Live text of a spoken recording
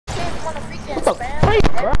want to freaking What the spam? freak,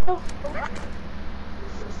 bro?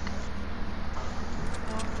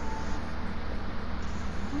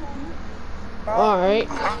 Alright.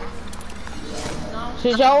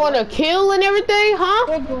 Since y'all want to kill and everything,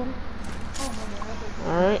 huh?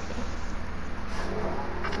 Alright.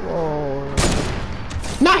 Whoa.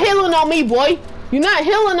 Not healing on me, boy. You're not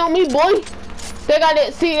healing on me, boy. Think I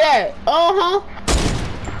didn't see that. Uh-huh.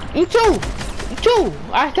 You too. You too.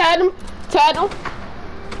 I tagged him. Tagged him.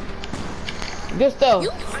 Good stuff.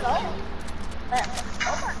 You suck. Man,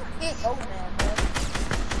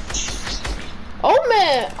 Oh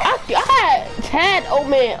man, I had tagged Oh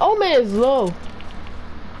man. Oh man is low.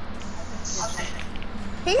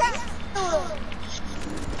 He has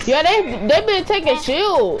Yeah, they been taking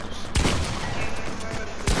shields.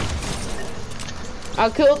 I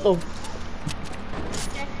killed them.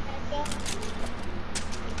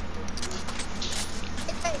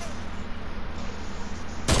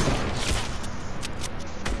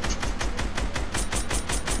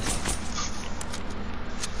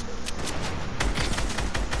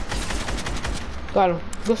 Got him.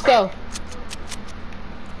 Good stuff.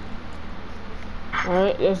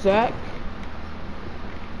 Alright, there's Zach.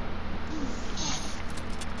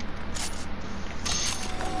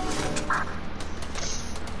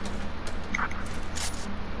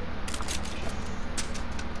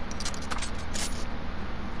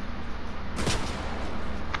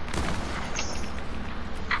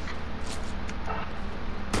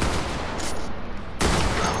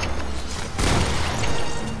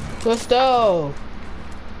 Let's go.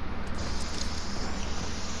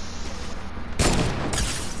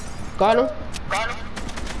 Got him.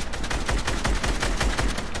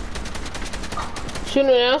 Shoot him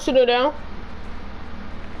down, shoot him down.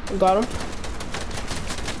 Got him.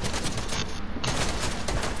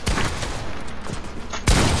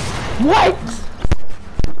 What?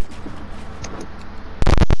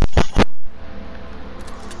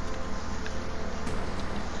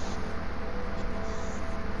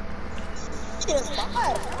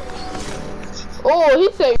 Oh,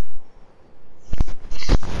 he said.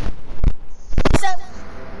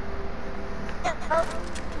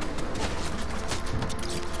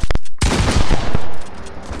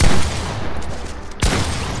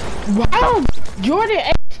 Wow, Jordan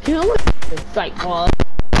H killing. It's like what?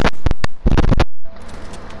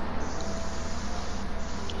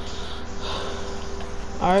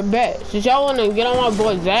 Alright, bet. Since y'all wanna get on my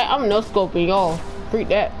boy Zach, I'm no scoping y'all. Freak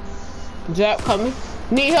that. Zach coming.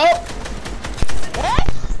 Need help?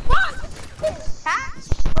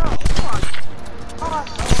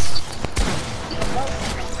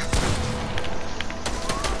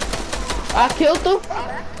 I killed him.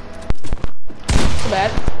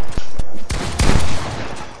 Bad.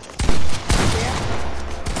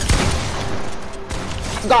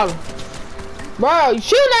 Got him. Bro, you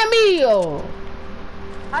shooting at me, yo.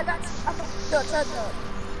 I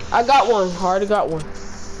got one. I already got one.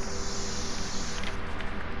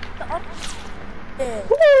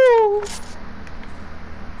 Woo.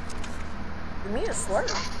 You mean a slur?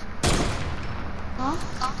 Huh?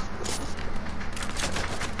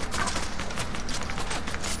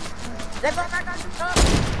 They brought back on the top.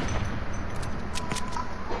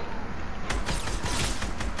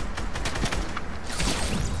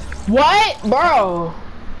 What, bro?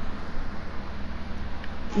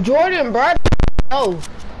 Jordan, bro. Oh,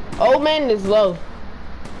 old man is low.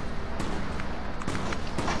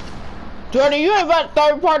 Jordan, you ain't about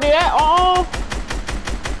third party that?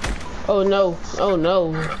 Oh no. Oh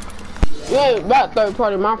no. You ain't about third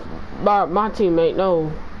party my teammate.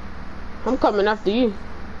 No. I'm coming after you.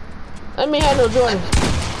 Let me handle Jordan.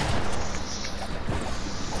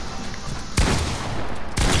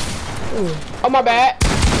 Oh my bad.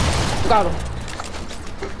 Got him.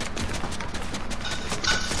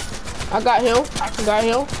 I got him. I got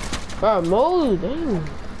him. Bro, move. Dang.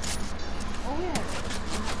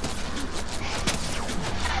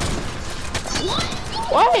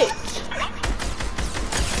 What?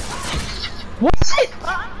 What?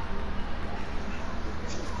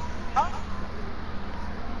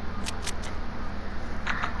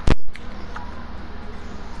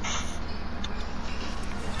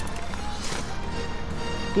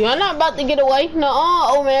 You're not about to get away. No,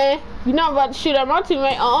 oh man. You're not about to shoot at my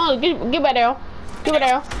teammate. Get back down. Get back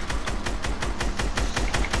down.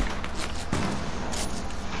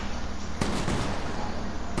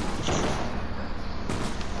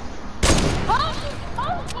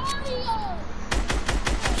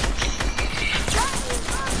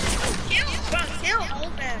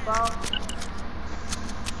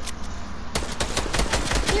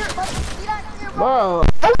 Bro,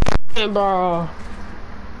 bro.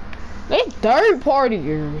 Third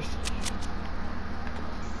partiers.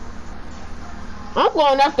 I'm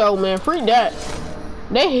going after old man. Free that.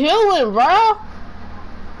 They healing, bro.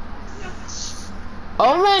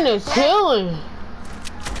 Old man is healing.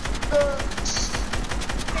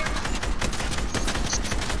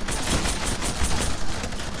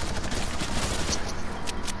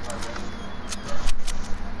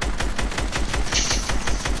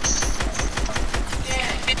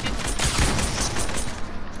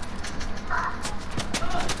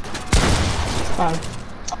 Fine.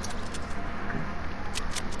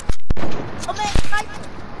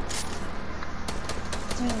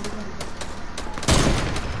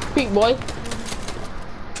 Peek, boy.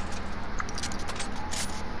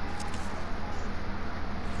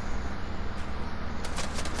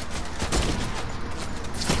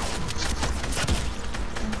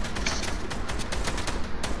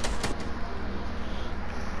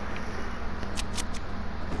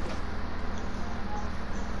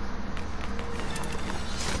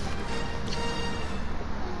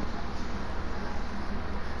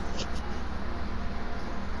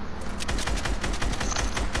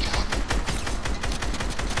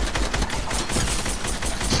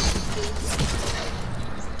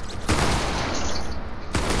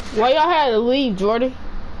 Why y'all had to leave, Jordan?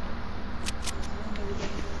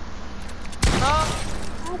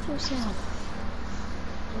 Help yourself.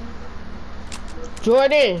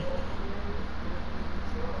 Jordan.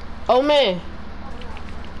 Oh man.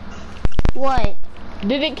 What?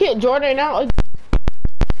 Did it kick Jordan out?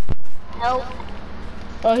 Nope.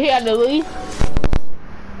 Oh, he had to leave?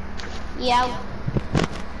 Yeah.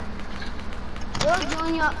 We'll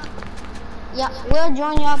join your. Yeah, we'll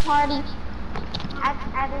join your party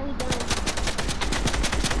after we done.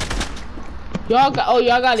 Y'all got, oh,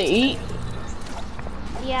 y'all gotta eat?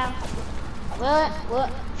 Yeah.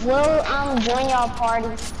 We'll join your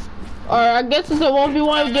party. Or I guess it's a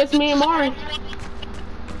 1v1 against me and Mari.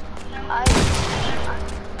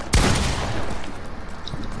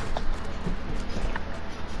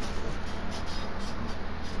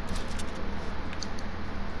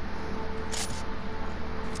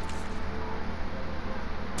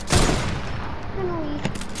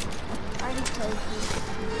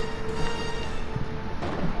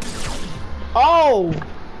 Oh!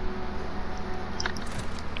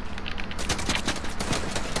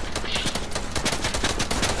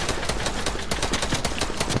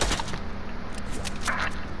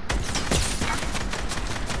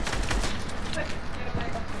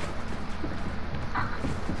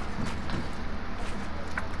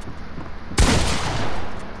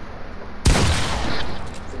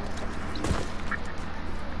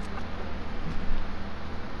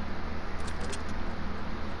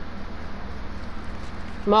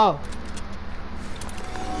 Mo.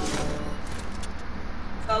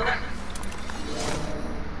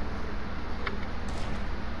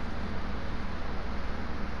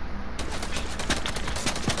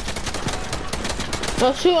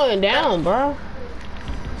 No shooting down, bro.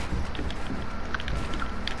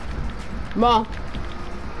 Mo.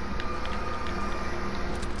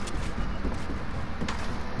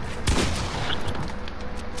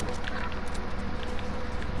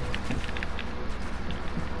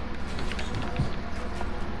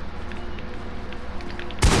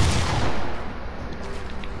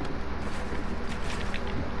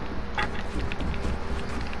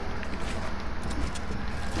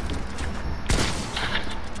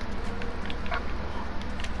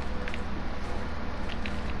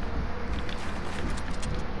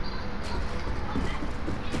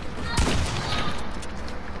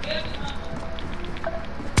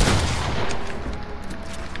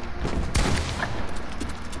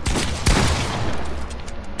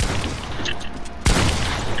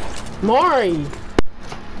 Mari.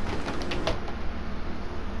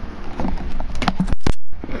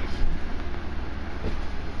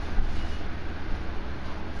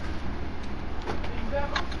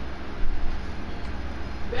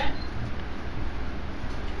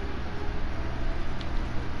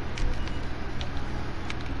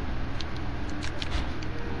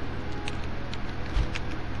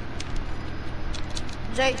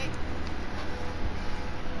 Jake.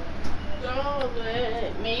 Don't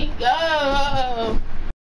let me go.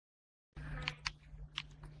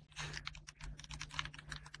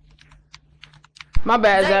 My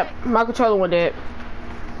bad, Zap. My controller went dead.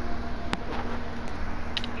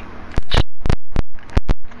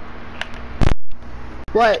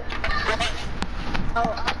 What?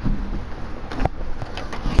 Oh.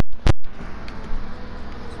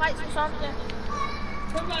 Fight for something.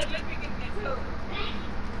 Somebody let me get this hook.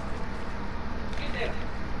 Get there.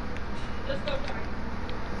 Let's go.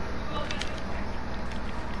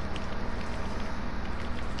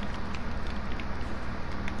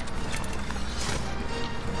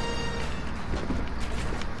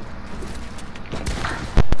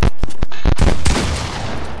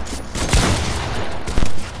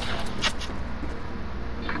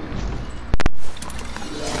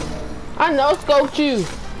 I know scoped you.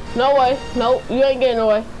 No way. Nope, you ain't getting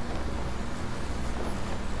away.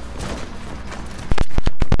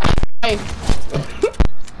 Hey.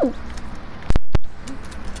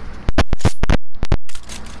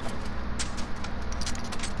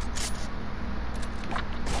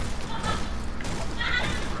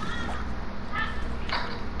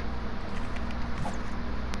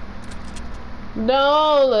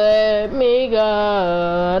 Don't let me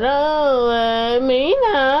go. Don't let me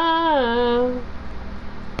know.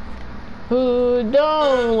 Who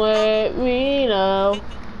don't let me know.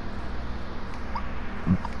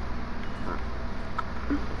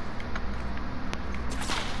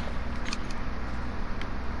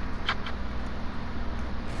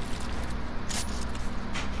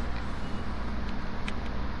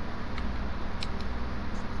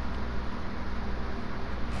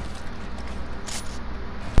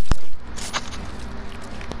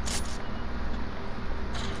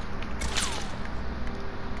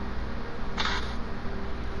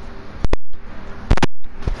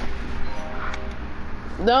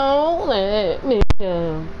 Don't let me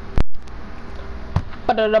go.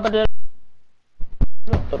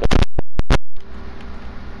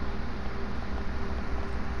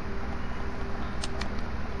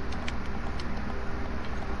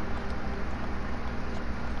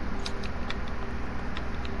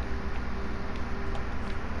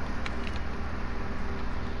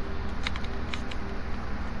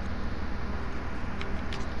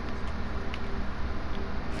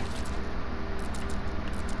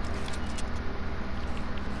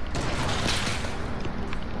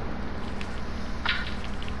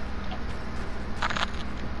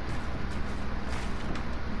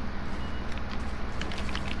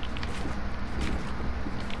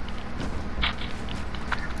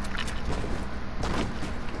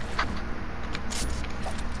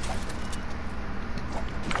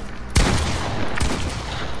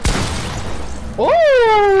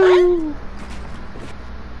 Ooh.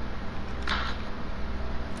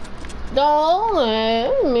 Don't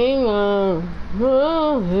let me go.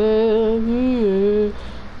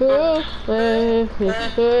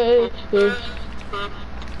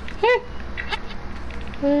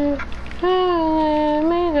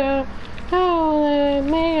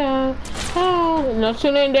 No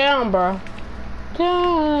tuning down, bro.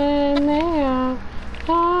 Don't let me go.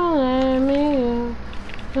 Don't let me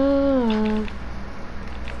go.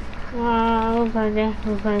 I'm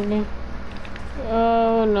cracking.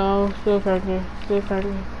 Oh no, still cracking.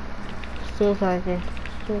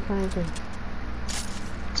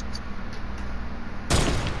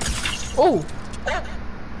 Oh!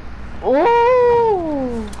 Oh!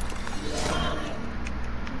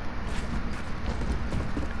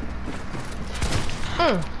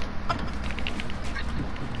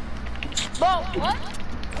 Bro, what?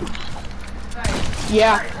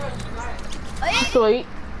 Yeah. Sweet.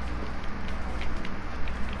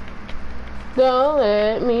 Don't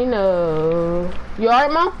let me know. You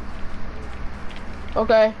alright, Mom?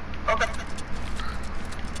 Okay.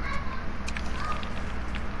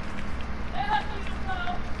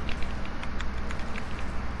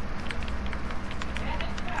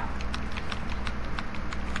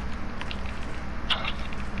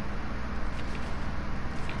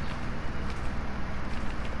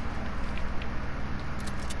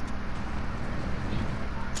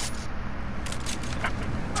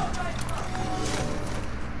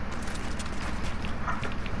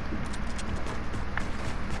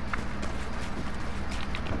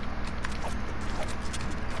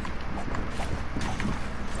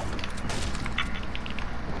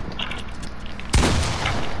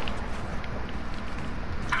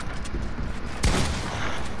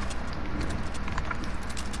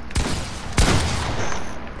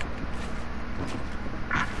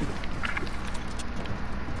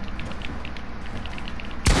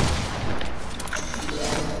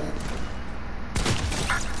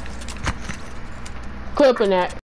 Clipping that.